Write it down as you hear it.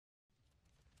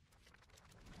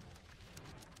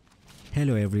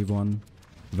Hello everyone,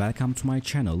 welcome to my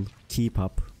channel, keep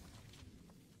up.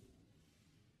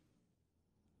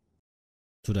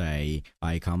 Today,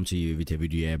 I come to you with a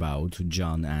video about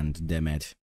Can and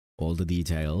Demet. All the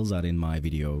details are in my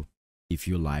video. If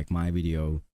you like my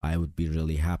video, I would be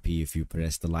really happy if you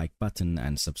press the like button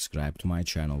and subscribe to my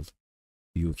channel.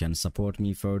 You can support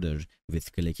me further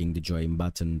with clicking the join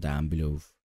button down below.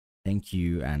 Thank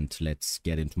you, and let's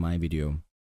get into my video.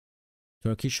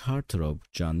 Turkish heartthrob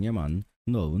Can Yaman,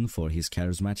 known for his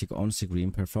charismatic on-screen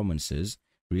performances,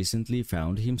 recently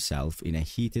found himself in a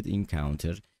heated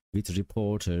encounter with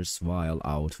reporters while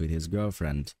out with his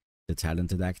girlfriend, the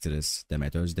talented actress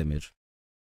Demet Özdemir.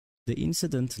 The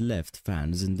incident left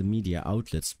fans and the media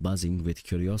outlets buzzing with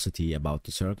curiosity about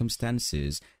the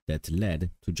circumstances that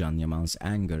led to Can Yaman's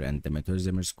anger and Demet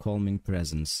Özdemir's calming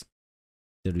presence.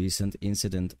 The recent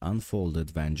incident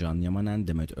unfolded when Can Yaman and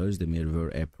Demet Özdemir were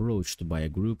approached by a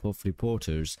group of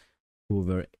reporters who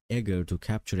were eager to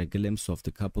capture a glimpse of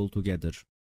the couple together.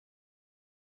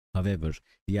 However,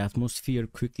 the atmosphere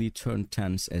quickly turned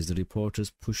tense as the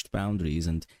reporters pushed boundaries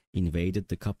and invaded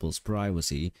the couple's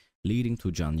privacy, leading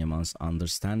to Can Yaman's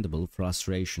understandable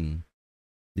frustration.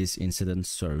 This incident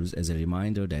serves as a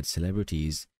reminder that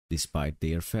celebrities, despite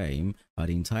their fame, are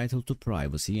entitled to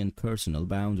privacy and personal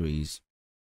boundaries.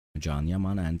 Can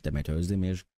Yaman and Demet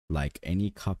Özdemir, like any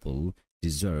couple,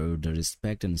 deserve the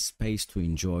respect and space to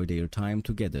enjoy their time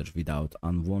together without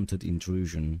unwanted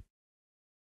intrusion.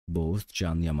 Both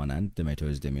Can Yaman and Demet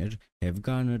Özdemir have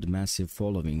garnered massive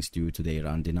followings due to their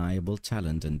undeniable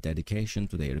talent and dedication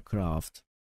to their craft.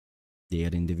 Their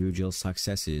individual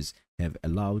successes have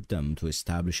allowed them to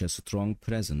establish a strong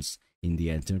presence in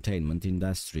the entertainment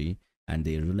industry, and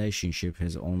their relationship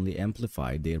has only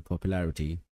amplified their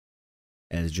popularity.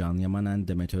 As Can Yaman and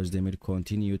Demet Özdemir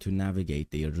continue to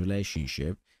navigate their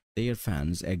relationship, their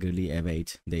fans eagerly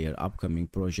await their upcoming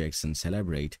projects and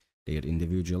celebrate their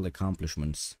individual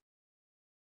accomplishments.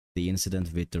 The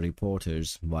incident with the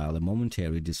reporters, while a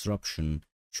momentary disruption,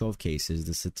 showcases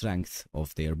the strength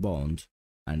of their bond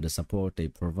and the support they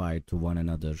provide to one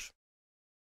another.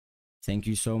 Thank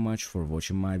you so much for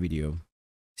watching my video.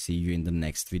 See you in the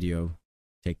next video.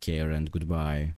 Take care and goodbye.